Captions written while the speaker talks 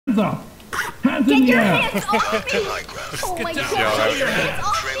up! Hands in the air! Oh my god!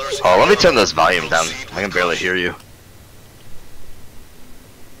 Oh, let me turn this volume down. I can barely hear you.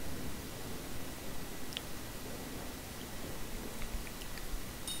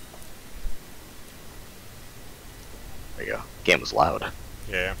 There you go. Game was loud.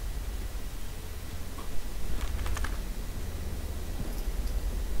 Yeah.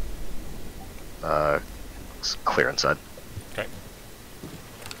 It's clear inside. Okay.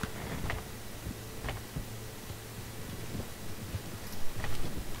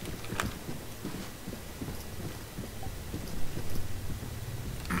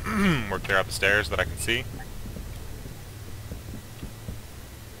 We're clear up the stairs that I can see.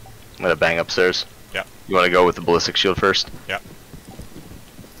 I'm gonna bang upstairs. Yep. You wanna go with the ballistic shield first? Yep.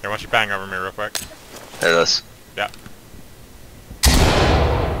 Here, why don't you bang over me real quick? There it is. Yep.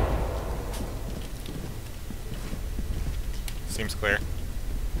 Seems clear.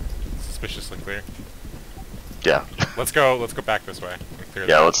 Suspiciously clear. Yeah. Let's go back this way. And clear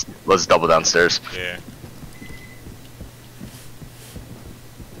Yeah, that. let's double downstairs. Yeah.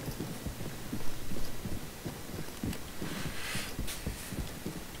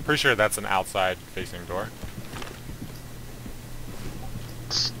 Pretty sure that's an outside facing door.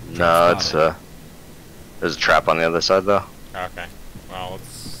 No, it's there's a trap on the other side though. Okay. Well,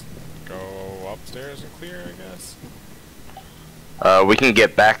 let's go upstairs and clear, I guess. We can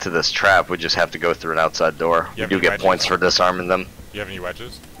get back to this trap, we just have to go through an outside door. We do get points for disarming them. You have any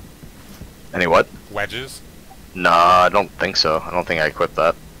wedges? Any what? Wedges? Nah, I don't think so. I don't think I equipped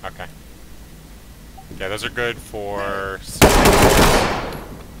that. Okay. Yeah, those are good for...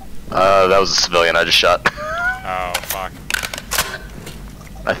 That was a civilian I just shot. Oh, fuck.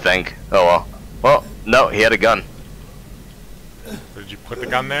 I think. Oh well. Well, no, he had a gun. Did you put the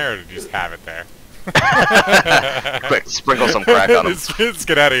gun there, or did you just have it there? Quick, sprinkle some crack on him. Let's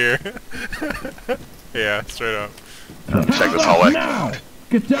get out of here. Yeah, straight up. Check this hallway. Now!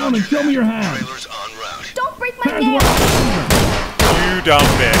 Get down and show me your hands! Don't break my Hands neck! where You dumb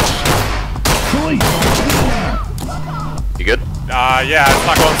bitch. Police! You good? Yeah, it's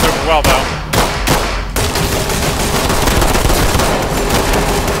not going super well, though.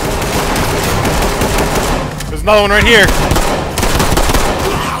 There's another one right here.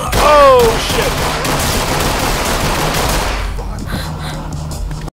 Oh, shit.